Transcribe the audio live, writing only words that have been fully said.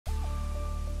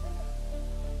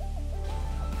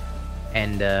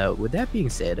And with that being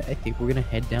said, I think we're going to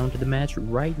head down to the match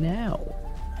right now.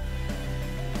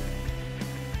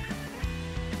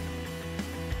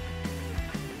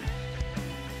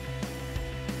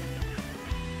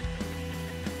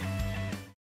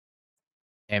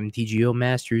 MTGO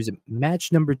Masters,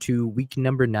 match number 2, week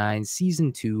number 9,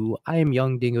 season 2. I am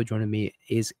YungDingo. Joining me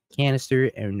is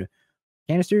Kanister. And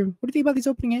Kanister, what do you think about these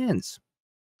opening hands?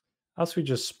 As we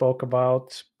just spoke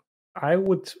about, I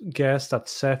would guess that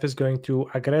Seth is going to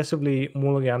aggressively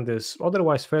mulligan this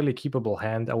otherwise fairly keepable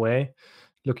hand away,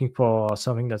 looking for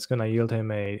something that's going to yield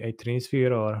him a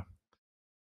Trinisphere or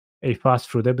a fast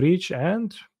through the breach.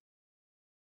 And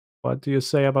what do you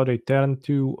say about a turn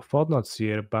 2 Fortnite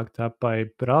here, backed up by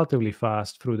relatively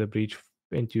fast through the breach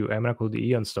into Emrakul the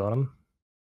Eon Storm?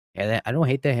 Yeah, I don't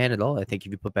hate that hand at all. I think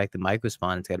if you put back the Micro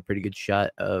Spawn, it's got a pretty good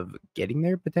shot of getting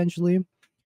there potentially.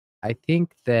 I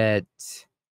think that,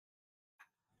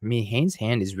 I mean, Hayne's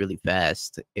hand is really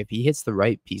fast. If he hits the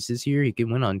right pieces here, he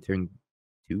can win on turn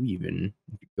 2 even.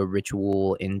 Go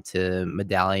Ritual into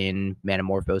Medallion,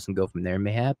 Manamorphose, and go from there,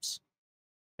 mayhaps.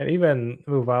 And even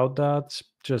without that,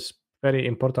 just very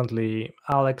importantly,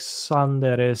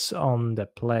 Alexander is on the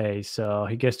play, so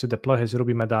he gets to deploy his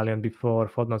Ruby Medallion before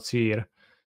Fortnite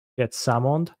gets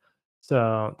summoned.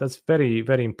 So that's very,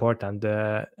 very important.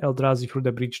 The Eldrazi through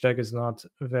the breach deck is not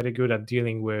very good at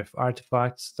dealing with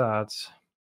artifacts that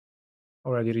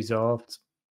already resolved.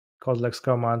 Kozilek's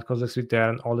command, Kozilek's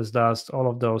return, all this dust, all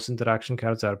of those interaction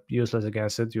cards are useless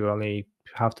against it. You only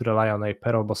have to rely on a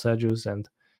pair of Boseju's, and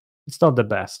it's not the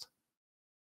best.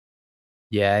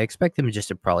 Yeah, I expect him just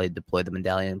to probably deploy the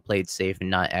Medallion, play it safe, and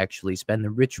not actually spend the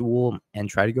Ritual and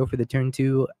try to go for the turn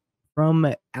 2.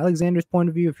 From Alexander's point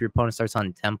of view, if your opponent starts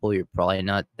on Temple, you're probably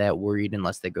not that worried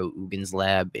unless they go Ugin's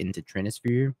Lab into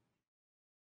Trinisphere.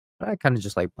 I kind of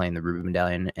just like playing the Ruby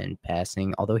Medallion and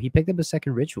passing, although he picked up a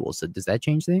second Ritual, so does that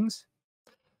change things?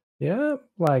 Yeah,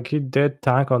 like he did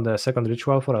tank on the second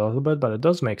ritual for a little bit, but it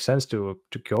does make sense to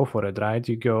go for it, right?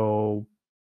 You go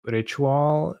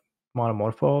ritual,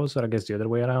 monomorphose, or I guess the other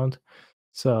way around.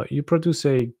 So you produce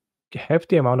a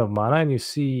hefty amount of mana and you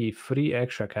see 3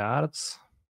 extra cards.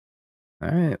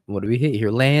 Alright, what do we hit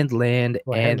here? Land, land,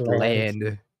 Land, and land.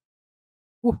 land.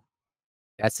 Whew,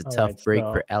 that's a All tough right, break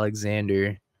so for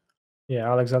Alexander.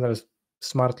 yeah, Alexander has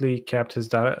smartly kept his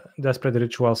desperate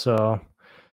ritual so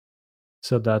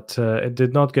that it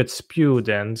did not get spewed.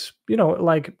 And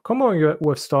like comboing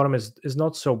with Storm is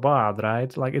not so bad,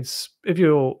 right? Like it's if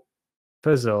you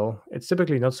fizzle, it's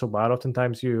typically not so bad.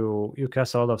 Oftentimes you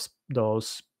cast a lot of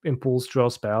those impulse draw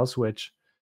spells, which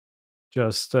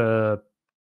just gonna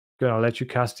let you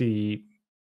cast the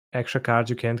extra cards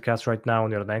you can't cast right now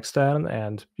on your next turn.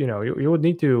 And you would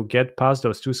need to get past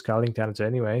those 2 scalding turns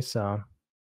anyway. So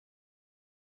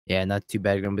Yeah, not too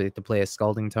bad. Gonna be able to play a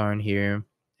Scalding Tarn here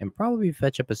and probably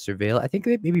fetch up a Surveil. I think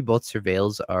that maybe both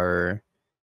Surveils are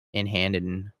in hand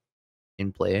and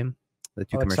in play. The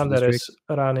 2 commercial Alexander is districts.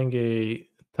 running a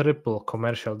triple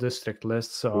commercial district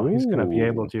list, so he's gonna be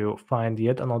able Ooh, to find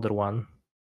yet another one,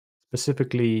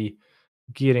 specifically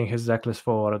gearing his deck list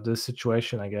for this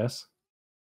situation, I guess.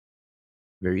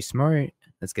 very smart.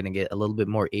 That's gonna get a little bit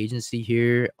more agency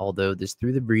here. Although this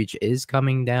Through the Breach is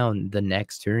coming down the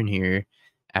next turn here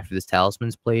after this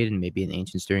Talisman's played and maybe an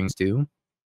Ancient Stirrings too.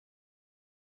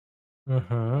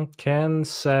 Can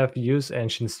Seth use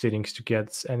Ancient Steerings to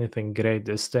get anything great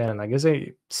this turn? I guess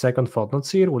a second Fortnite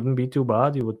Seer wouldn't be too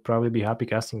bad. You would probably be happy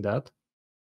casting that.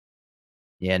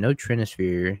 Yeah, no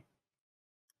Trinisphere,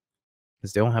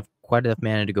 because they don't have quite enough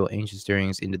mana to go Ancient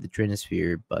Stirrings into the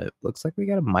Trinisphere, but looks like we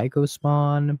got a Myco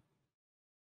spawn.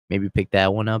 Maybe pick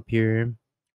that one up here.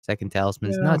 Second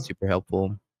Talisman's Yeah, not super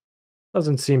helpful.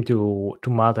 doesn't seem to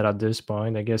matter at this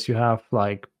point. I guess you have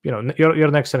like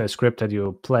your next turn is scripted.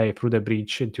 You play through the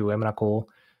breach into Emrakul.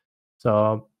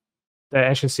 So the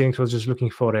Ancient Steerings was just looking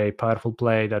for a powerful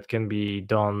play that can be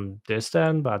done this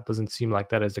turn, but doesn't seem like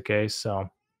that is the case. So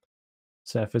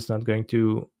Seth is not going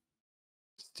to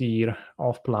steer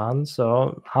off plan.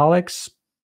 So Alex,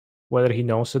 whether he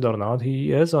knows it or not,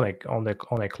 he is on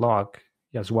a clock.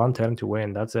 He has 1 turn to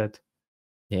win. That's it.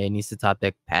 Yeah, he needs to top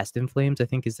deck Past in Flames, I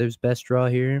think is his best draw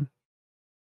here.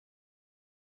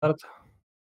 But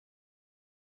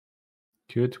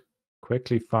could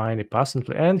quickly find a Pass in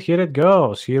Flames. And here it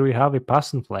goes. Here we have a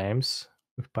Pass in Flames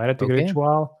with Piratic Okay, I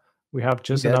Ritual. We have think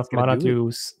just that's enough gonna mana do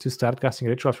it. to start casting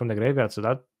rituals from the graveyard. So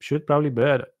that should probably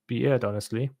be it,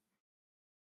 honestly.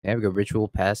 Yeah, we go Ritual,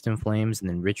 Past in Flames, and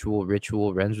then Ritual,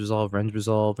 Ritual, Rens Resolve,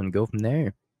 and go from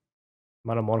there.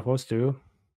 Metamorphose too.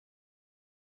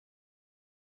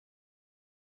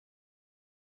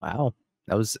 Wow,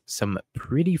 that was some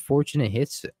pretty fortunate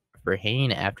hits for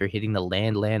Hayne after hitting the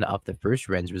land off the first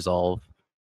Ren's Resolve.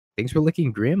 Things were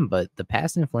looking grim, but the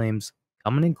Passing Flames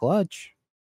coming in clutch.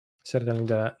 Certainly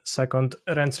the second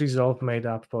Rens Resolve made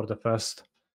up for the first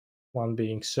one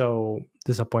being so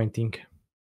disappointing.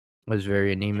 It was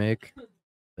very anemic,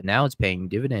 but now it's paying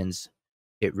dividends.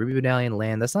 Hit Ruby Medallion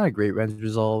land. That's not a great Ren's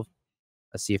Resolve.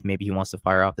 Let's see if maybe he wants to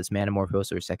fire off this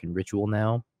Manamorphose or a second Ritual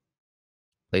now.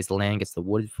 Plays the land, gets the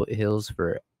Wooded Foothills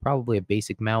for probably a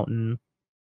basic mountain.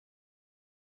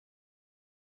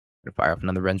 Gonna fire off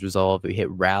another Ren's Resolve. We hit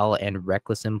Ral and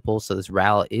Reckless Impulse, so this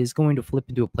Ral is going to flip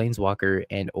into a Planeswalker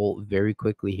and ult very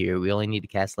quickly here. We only need to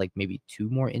cast like maybe 2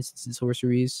 more instants and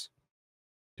sorceries.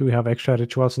 Do we have extra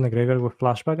rituals in the graveyard with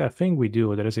flashback? I think we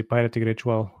do. There is a piratic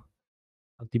ritual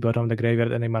at the bottom of the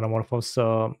graveyard and a Manamorphose.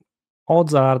 So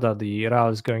odds are that the Ral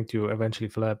is going to eventually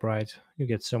flip, right? You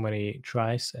get so many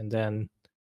tries, and then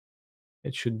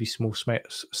it should be smooth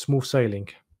sailing.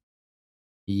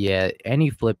 Yeah, any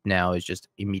flip now is just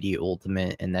immediate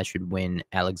ultimate, and that should win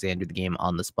Alexander the game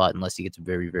on the spot unless he gets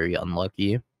very, very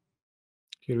unlucky.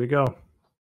 Here we go.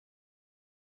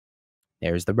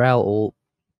 There's the Ral ult.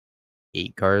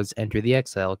 8 cards enter the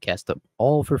exile, cast up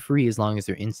all for free as long as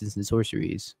they're instants and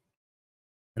sorceries.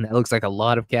 And that looks like a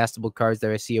lot of castable cards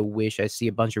there. I see a Wish, I see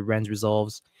a bunch of Ren's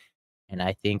Resolves, and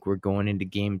I think we're going into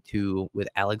game 2 with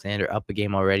Alexander up a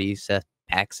game already. Seth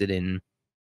packs it in.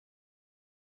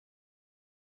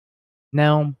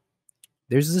 Now,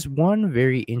 there's this one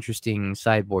very interesting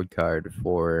sideboard card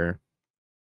for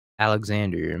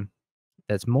Alexander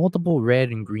that's multiple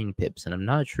red and green pips, and I'm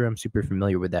not sure I'm super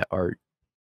familiar with that art.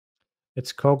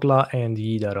 It's Kogla and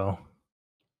Yidaro.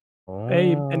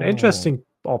 An Oh. interesting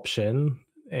option,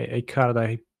 a card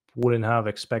I wouldn't have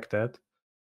expected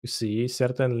to see. It's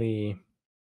certainly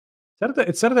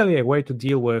a way to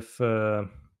deal with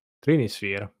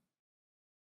Trinisphere. It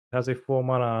has a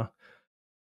 4-mana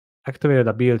activated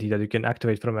ability that you can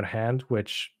activate from your hand,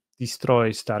 which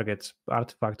destroys target's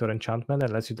artifact or enchantment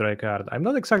and lets you draw a card. I'm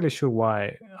not exactly sure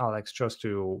why Alex chose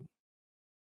to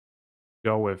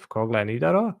go with Kogla and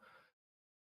Idaro.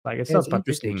 Like, it's Yeah, not it's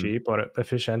particularly interesting cheap or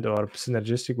efficient or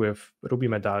synergistic with Ruby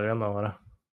Medallion or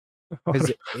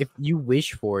because if you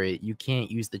wish for it, you can't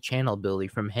use the channel ability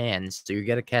from hands, so you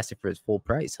got to cast it for its full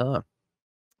price, huh?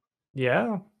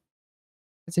 yeah.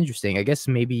 That's interesting. I guess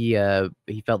maybe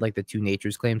he felt like the 2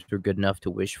 Nature's Claims were good enough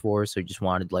to wish for, so he just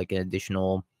wanted like an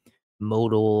additional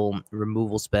modal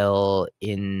removal spell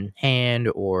in hand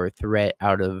or threat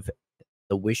out of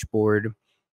the wish board.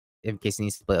 In case he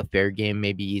needs to play a fair game,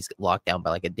 maybe he's locked down by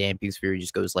like a Damping Sphere. He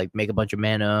just goes like make a bunch of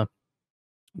mana,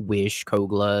 wish,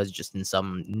 Kogla, just in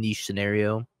some niche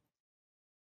scenario.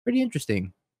 Pretty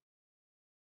interesting.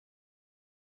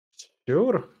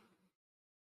 Sure.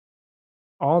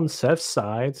 On Seth's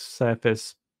side, Seth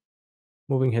is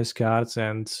moving his cards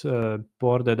and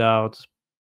boarded out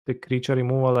the creature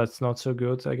removal. That's not so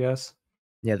good, I guess.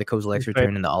 Yeah, the Kozilek's In favor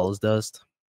Return and the Allah's Dust.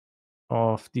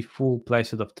 of the full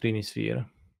playset of Trinisphere.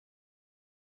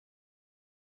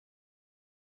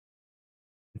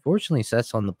 Unfortunately,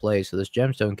 Seth's on the play, so this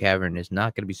Gemstone Cavern is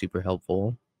not going to be super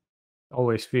helpful.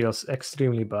 Always feels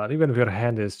extremely bad. Even if your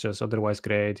hand is just otherwise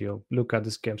great, you look at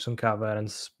this Gemstone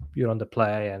Caverns, you're on the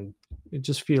play, and it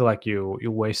just feel like you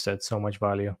wasted so much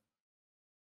value.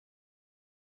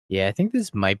 Yeah, I think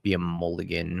this might be a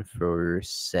mulligan for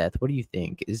Seth. What do you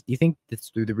think? Do you think this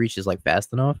Through the Reach is like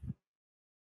fast enough?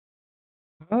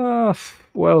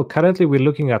 Well, currently we're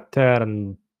looking at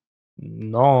turn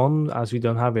none, as we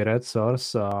don't have a red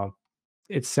source.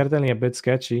 It's certainly a bit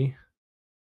sketchy.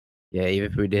 Yeah,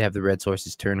 even if we did have the red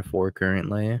sources turn 4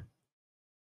 currently.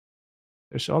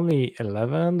 There's only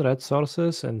 11 red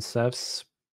sources in Seth's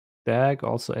deck,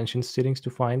 also Ancient Steerings to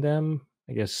find them.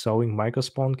 I guess Sowing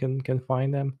Microspawn can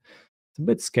find them. It's a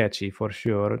bit sketchy for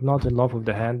sure. Not in love with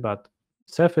the hand, but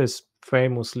Seth is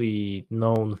famously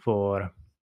known for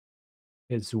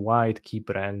his wide keep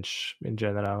range in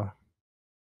general.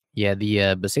 Yeah,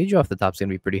 the Besage off the top is going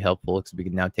to be pretty helpful because we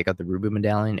can now take out the Ruby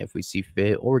Medallion if we see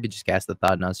fit, or we could just cast the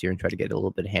Thought-Knots here and try to get a little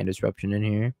bit of hand disruption in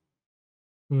here.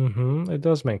 It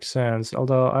does make sense.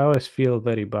 Although I always feel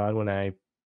very bad when I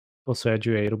also add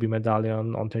you a Ruby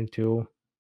Medallion on turn 2.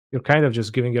 You're kind of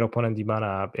just giving your opponent the mana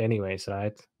up anyways,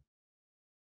 right?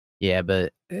 Yeah,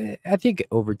 but I think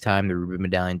over time the Ruby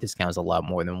Medallion discounts a lot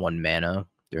more than 1 mana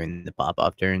during the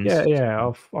pop-off turns. Yeah,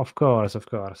 of course, of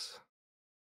course.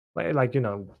 Like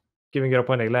giving your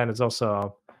opponent a land is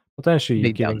also potentially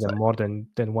Big giving them downside. more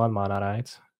than 1 mana,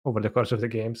 right? Over the course of the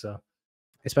game, so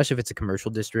Especially if it's a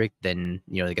commercial district, then,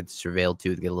 they get the Surveil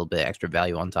too to get a little bit extra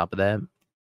value on top of that.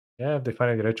 yeah, if they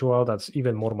find a ritual that's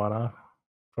even more mana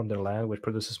from their land, which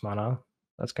produces mana,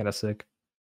 that's kind of sick.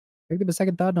 Picked up a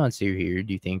second Thought Knot Seer here.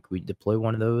 Do you think we deploy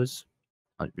one of those?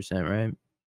 100%, right?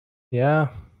 Yeah.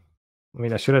 I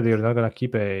mean, assuredly, you're not going to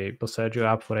keep a Poseidon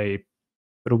up for a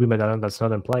Ruby medallion that's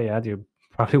not in play yet. You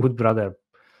probably would rather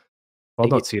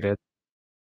Take not it. see it.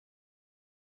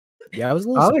 Yeah, I was a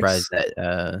little surprised Alex,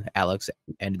 that Alex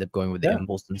ended up going with the yeah,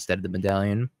 Impulse instead of the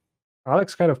Medallion.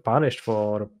 Alex kind of punished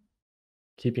for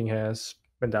keeping his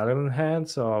medallion in hand.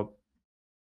 So,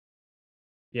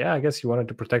 yeah, I guess he wanted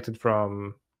to protect it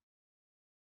from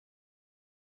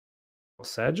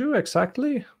Seju,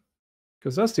 exactly.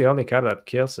 Because that's the only card that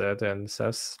kills it and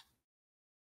says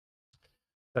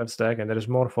Seth's deck, and there's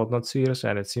more Not Seers,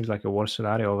 and it seems like a worse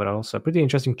scenario overall. So, pretty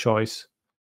interesting choice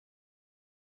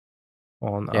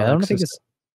on Yeah, I don't think Alex's. it's,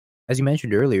 as you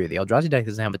mentioned earlier, the Eldrazi deck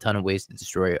doesn't have a ton of ways to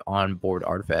destroy on-board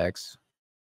artifacts.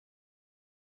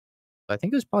 I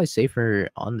think it was probably safer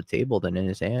on the table than in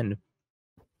his hand.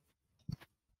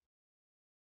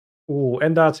 Ooh,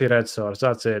 and that's a red source.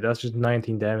 That's it. That's just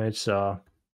 19 damage. So,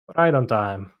 right on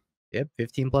time. Yep,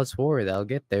 15 plus 4. That'll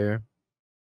get there.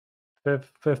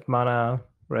 Fifth mana,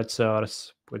 red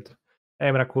source with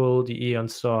Emrakul, the Eon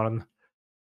Storm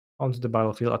onto the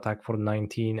battlefield, attack for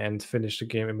 19, and finish the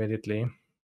game immediately. Do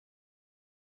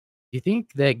you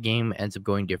think that game ends up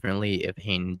going differently if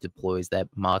Hayne deploys that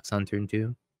Mox on turn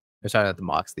 2? Or sorry, not the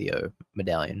Mox, the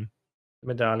Medallion.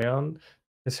 Medallion.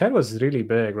 His head was really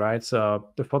big, right? So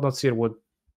the Not Seer would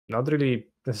not really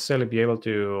necessarily be able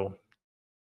to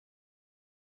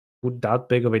put that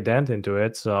big of a dent into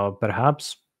it. So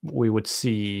perhaps we would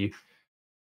see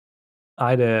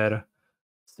either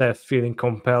Seth feeling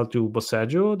compelled to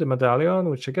Boseju, the medallion,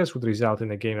 which I guess would result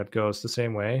in a game that goes the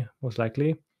same way, most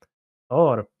likely,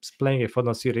 or playing a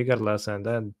Not Seer regardless and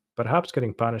then perhaps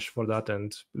getting punished for that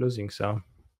and losing. So,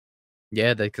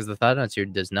 Yeah, because the Thought Knot Seer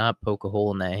does not poke a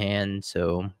hole in that hand,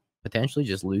 so potentially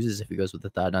just loses if he goes with the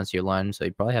Thought Knot Seer line. So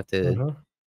you probably have to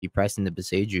be pressing the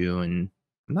Beseju, and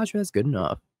I'm not sure that's good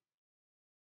enough.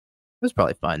 It was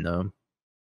probably fine, though.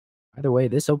 Either way,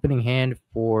 this opening hand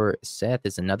for Seth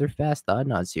is another fast Thought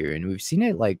Knot Seer, and we've seen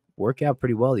it like work out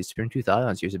pretty well. These turn 2 Thought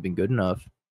Knot Seers have been good enough.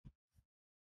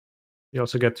 you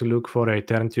also get to look for a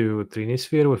turn to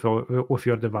Trinisphere with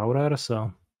your Devourer,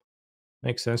 so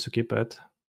makes sense to keep it.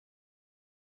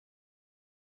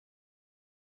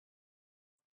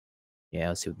 Yeah,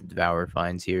 let's see what the Devourer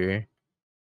finds here.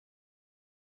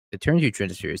 The turn 2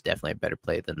 Trinisphere is definitely a better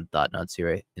play than the Thought Knot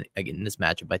Seer. Again, in this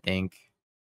matchup, I think.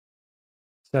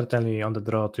 Certainly on the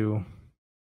draw too.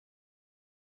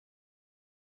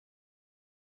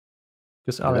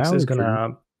 Because Alex is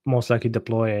gonna most likely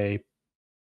deploy a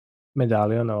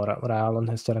medallion or Ral on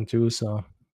his turn too, so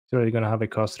he's already gonna have a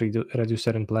cost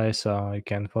reducer in place, so you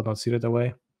can not seal it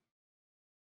away.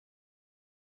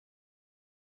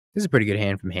 This is a pretty good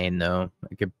hand from Hayne, though.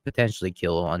 I could potentially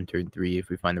kill on turn 3 if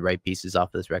we find the right pieces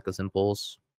off of this Reckless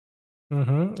Impulse.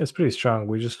 It's pretty strong.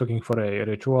 We're just looking for a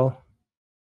ritual,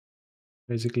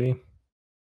 basically.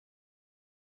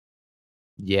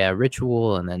 Yeah,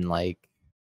 Ritual, and then, like,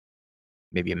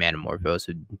 maybe a Manamorphose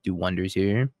would do wonders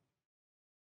here.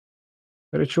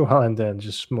 Ritual and then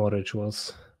just more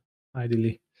rituals,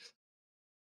 ideally.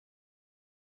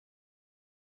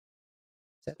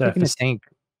 Taking a tank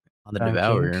on the tanking.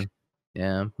 Devourer.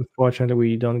 Yeah. Unfortunately,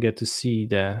 we don't get to see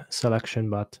the selection,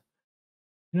 but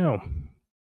you know,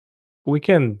 we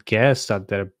can guess that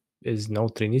there is no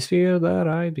Trinisphere there,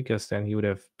 right? Because then he would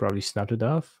have probably snapped it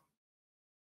off.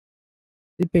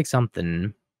 Did pick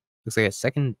something. Looks like a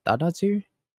second Thought Knot Seer?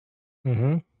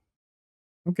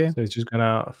 Okay. So he's just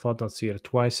gonna Not Seer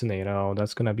twice in a row.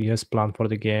 That's gonna be his plan for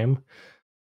the game.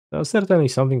 That's certainly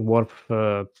something worth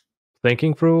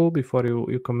thinking through before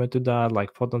you commit to that.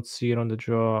 Like Not Seer on the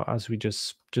draw, as we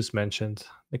just mentioned,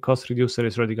 the cost reducer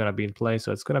is already gonna be in place,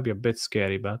 so it's gonna be a bit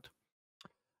scary. But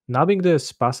nabbing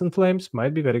this Pass and Flames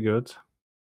might be very good.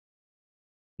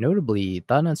 Notably,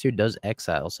 Thought Knot Seer does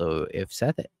exile, so if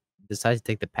Seth decides to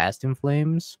take the Past in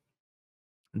Flames,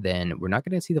 then we're not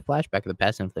going to see the flashback of the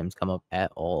Past in Flames come up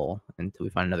at all until we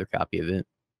find another copy of it.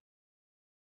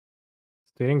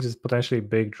 Steerings is potentially a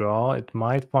big draw. It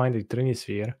might find a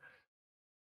Trinisphere.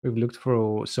 We've looked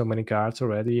through so many cards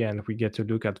already, and we get to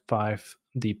look at 5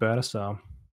 deeper, so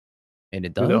And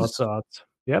it good does. odds.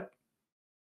 Yep.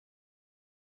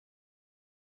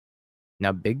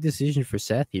 Now, big decision for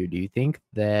Seth here. Do you think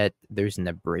that there's an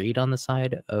Abrade on the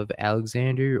side of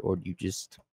Alexander, or do you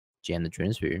just jam the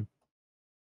Trinisphere?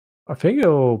 I think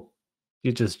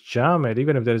you just jam it.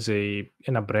 Even if there's an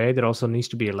Abrade, there also needs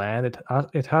to be a land.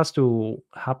 It has to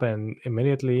happen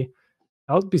immediately.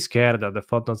 I would be scared that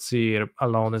the Not Seer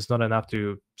alone is not enough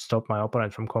to stop my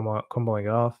opponent from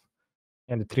comboing off.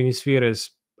 And the Trinisphere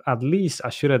is at least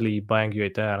assuredly buying you a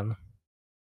turn.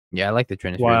 Yeah, I like the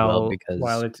Trinisphere as well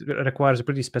While because it requires a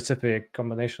pretty specific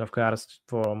combination of cards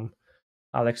from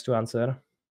Alex to answer.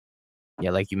 yeah,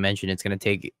 like you mentioned, it's gonna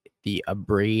take the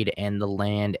Abrade and the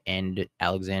land and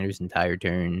Alexander's entire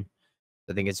turn.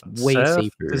 I think it's way Seth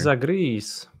safer.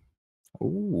 disagrees.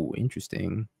 Oh,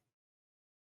 interesting.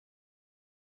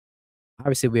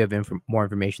 Obviously, we have more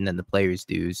information than the players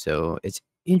do, so it's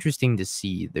interesting to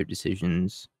see their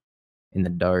decisions in the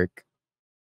dark.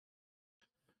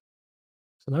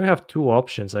 So now you have two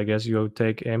options. I guess you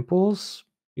take Impulse,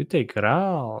 you take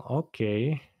Ral.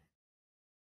 Okay.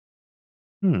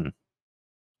 Hmm.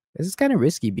 This is kind of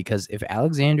risky because if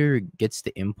Alexander gets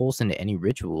the impulse into any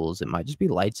rituals, it might just be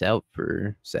lights out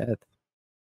for Seth.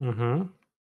 Mm-hmm.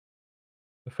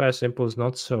 The first Impulse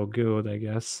not so good, I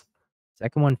guess.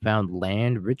 Second one found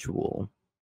land ritual.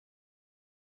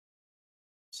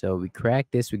 So we crack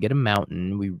this, we get a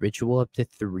mountain, we ritual up to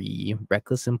 3,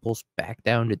 reckless impulse back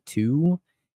down to 2.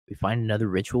 We find another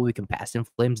ritual, we can pass in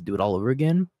flames, do it all over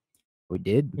again. We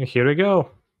did. And here we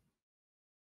go.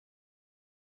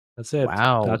 That's it. That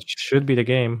Wow. should be the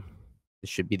game. This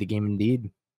should be the game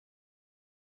indeed.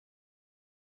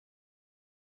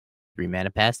 3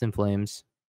 mana pass in flames.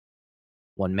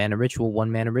 1 mana ritual, 1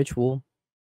 mana ritual.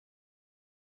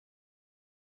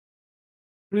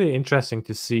 Really interesting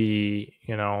to see,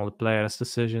 the players'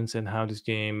 decisions and how this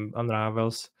game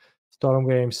unravels. Storm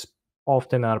games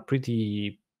often are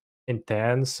pretty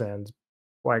intense and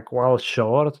like while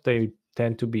short, they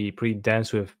tend to be pretty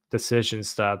dense with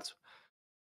decisions that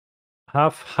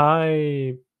have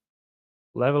high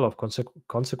level of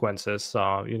consequences.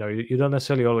 You don't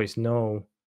necessarily always know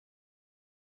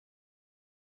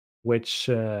which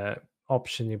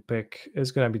option you pick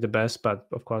is going to be the best, but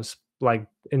of course, like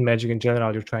in Magic in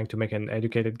general, you're trying to make an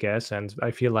educated guess, and I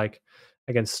feel like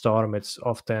against Storm, it's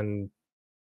often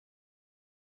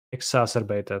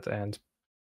exacerbated, and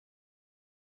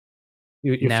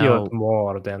you feel it Now,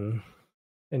 more than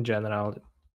in general.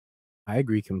 I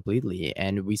agree completely.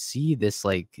 And we see this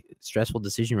like stressful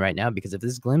decision right now because if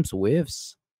this glimpse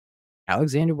whiffs,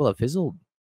 Alexander will have fizzled.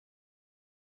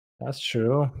 That's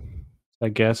true. I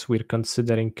guess we're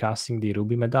considering casting the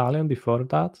Ruby Medallion before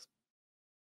that.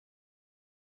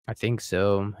 I think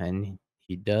so. And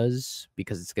he does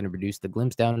because it's going to reduce the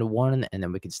glimpse down to 1, and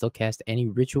then we can still cast any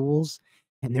rituals.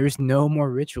 And there's no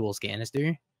more rituals,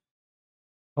 Kanister.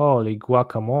 Holy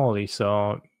guacamole!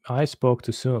 So I spoke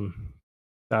too soon.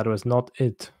 That was not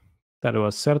it. That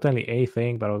was certainly a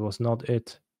thing, but it was not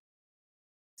it.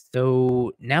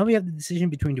 So now we have the decision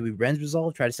between do we Ren's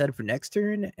Resolve, try to set it for next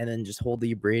turn, and then just hold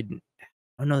the Abrade.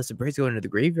 Oh no, this Abrade's going into the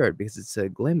graveyard because it's a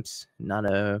glimpse, not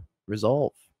a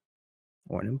resolve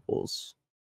or an impulse.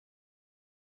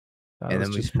 That And was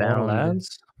then we just more found,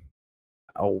 lands.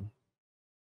 oh,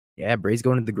 yeah, Brade's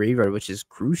going to the graveyard, which is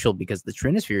crucial because the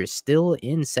Trinisphere is still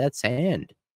in Seth's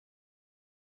hand.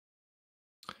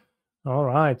 All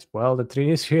right. Well, the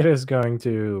Trinisphere is going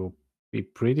to be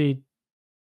pretty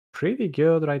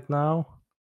good right now.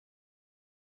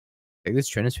 I think this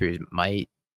Trinisphere might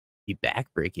be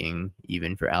backbreaking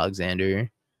even for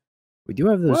Alexander. We do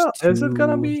have those Well, is it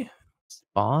gonna 2 be?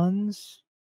 spawns.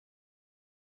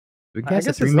 We can I cast a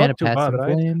guess 3 it's mana not too Pass bad, in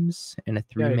right? Flames and a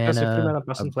Yeah, 3 you cast a three mana mana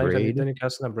Pass and Flames, and then Abrade. you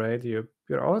cast an Abrade.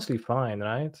 You're honestly fine,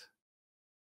 right?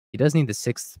 He does need the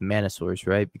 6th mana source,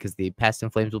 right? Because the Pass in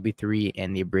Flames will be 3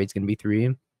 and the Abrade's going to be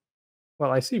 3.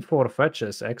 Well, I see 4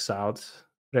 fetches exiled,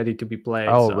 ready to be played,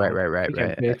 Oh, right, so right, right, you can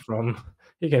right. pick from.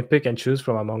 You can pick and choose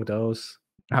from among those.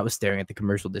 I was staring at the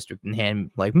commercial district in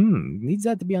hand, like, needs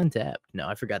that to be untapped. No,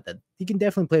 I forgot that he can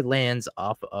definitely play lands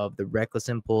off of the Reckless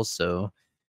Impulse, so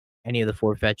any of the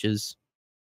 4 fetches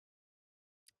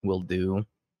will do.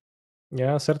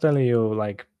 Yeah, certainly. You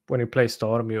like when you play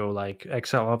Storm, you like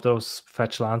exile all of those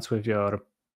fetch lands with your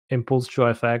impulse draw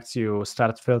effects. You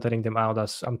start filtering them out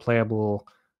as unplayable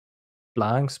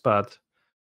blanks, but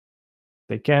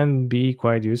they can be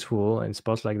quite useful in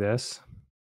spots like this.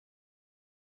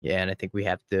 Yeah, and I think we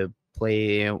have to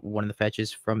play one of the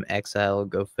fetches from exile,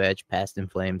 go fetch, Past in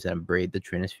Flames, and braid the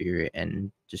Trinisphere,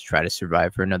 and just try to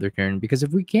survive for another turn. Because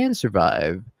if we can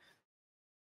survive,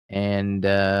 and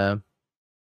I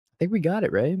think we got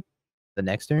it right. The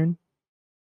next turn.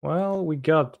 Well, we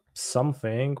got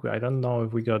something. I don't know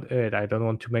if we got it. I don't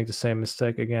want to make the same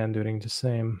mistake again during the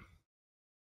same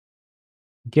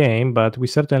game, but we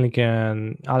certainly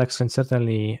can. Alex can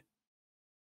certainly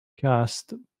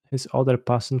cast his other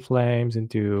Pass and Flames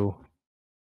into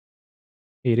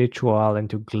a ritual,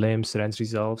 into Glimpse, Rends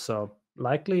Resolve. So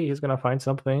likely he's gonna find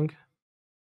something.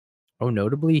 Oh,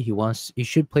 notably, he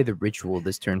should play the ritual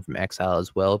this turn from exile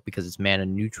as well because it's mana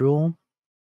neutral.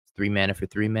 3 mana for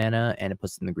 3 mana, and it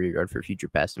puts it in the graveyard for future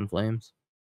Past in Flames.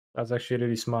 That's actually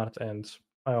really smart, and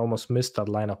I almost missed that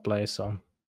line of play, so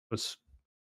it's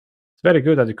very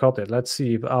good that you caught it. Let's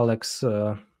see if Alex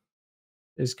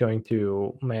is going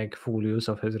to make full use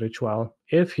of his ritual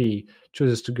if he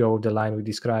chooses to go with the line we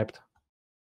described.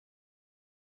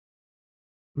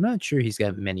 I'm not sure he's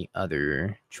got many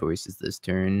other choices this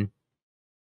turn,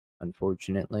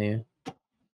 unfortunately.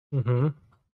 Mm-hmm. And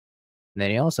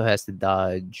then he also has to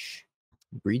dodge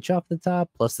Breach off the top,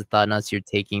 plus the Thought Knots you're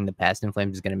taking the Past in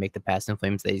Flames is going to make the Past in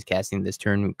Flames that he's casting this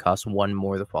turn cost 1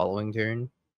 more the following turn.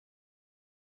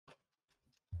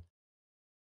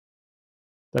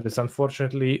 That is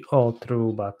unfortunately all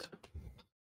true, but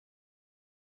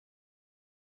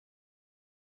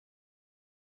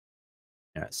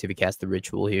See if he casts the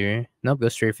Ritual here. Nope, go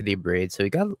straight for the Abrade. So he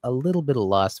got a little bit of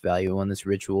lost value on this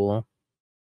Ritual.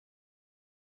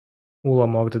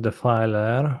 Ulamog the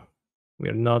Defiler.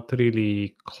 We're not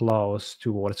really close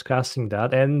towards casting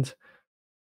that, and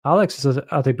Alex is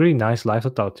at a pretty nice life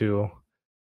total too.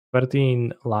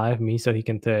 13 life means that he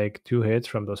can take 2 hits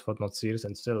from those Fortnite Seers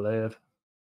and still live.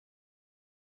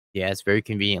 Yeah, it's very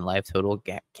convenient life total.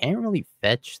 Can't really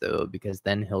fetch, though, because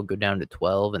then he'll go down to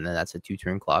 12, and then that's a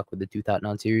 2-turn clock with the 2 Thought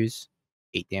Knot series.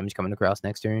 8 damage coming across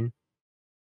next turn.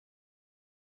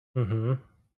 Mm-hmm.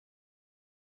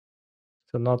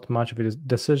 So not much of a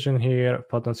decision here.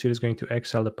 Fortnite Seer is going to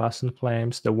exile the Past in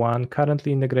Flames. The one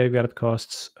currently in the graveyard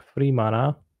costs 3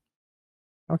 mana.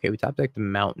 Okay, we top deck the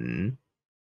Mountain.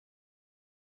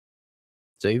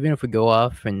 So even if we go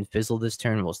off and fizzle this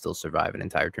turn, we'll still survive an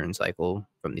entire turn cycle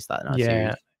from these Thought Knot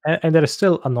Yeah, series. and there is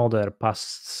still another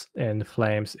Past in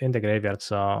Flames in the graveyard,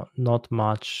 so not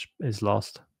much is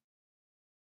lost.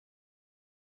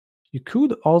 You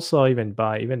could also even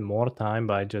buy even more time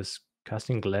by just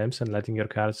casting Glimpse and letting your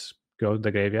cards go to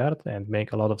the graveyard and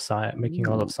make a lot of making a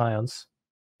lot of scions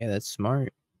Yeah, that's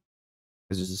smart.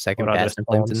 Because there's a or second other Past in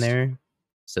Flames in spawns. there.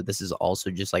 So this is also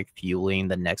just like fueling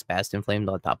the next Past in Flames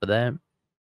on top of that.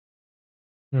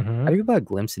 Mm-hmm. How do you go about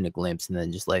Glimpse into Glimpse and then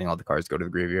just letting all the cards go to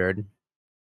the graveyard?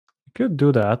 You could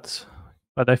do that,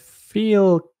 but I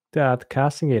feel that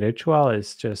casting a ritual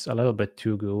is just a little bit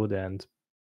too good, and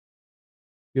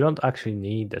you don't actually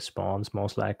need the spawns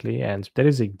most likely, and there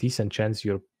is a decent chance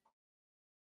you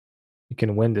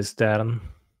can win this turn.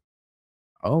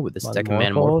 Oh, with the second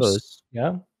Manamorphose, Manamorphose.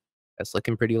 yeah. That's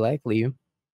looking pretty likely.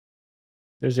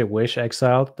 There's a Wish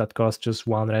exiled that costs just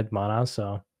 1 red mana,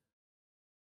 so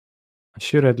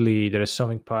assuredly there is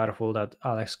something powerful that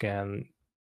Alex can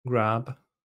grab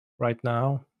right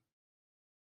now.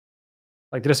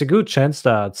 Like there's a good chance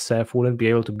that Seth wouldn't be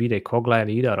able to beat a Cogline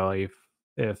either, or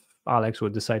if Alex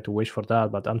would decide to wish for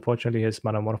that, but unfortunately his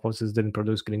Metamorphosis didn't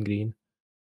produce green.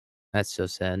 That's so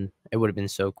sad. It would have been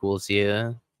so cool to see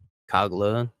a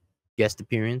Kogla guest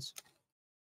appearance.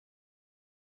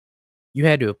 You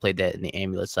had to have played that in the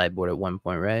Amulet sideboard at one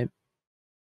point, right?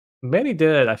 Many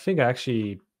did. I think I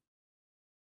actually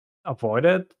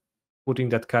avoided putting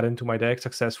that card into my deck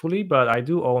successfully, but I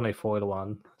do own a foil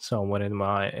one somewhere in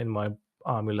my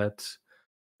amulet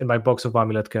in my box of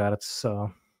amulet cards.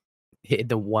 So Hit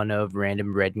the one of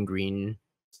random red and green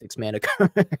 6 mana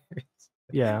cards.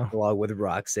 yeah, Along with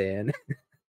Roxanne.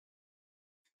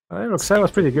 Roxanne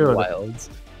was pretty good. Wild.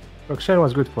 Roxanne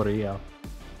was good for real.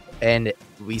 And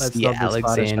we Let's see not disparage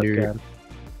that Alexander card.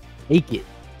 take it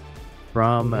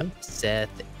from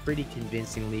Seth pretty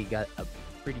convincingly. Got a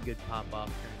pretty good pop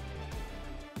off.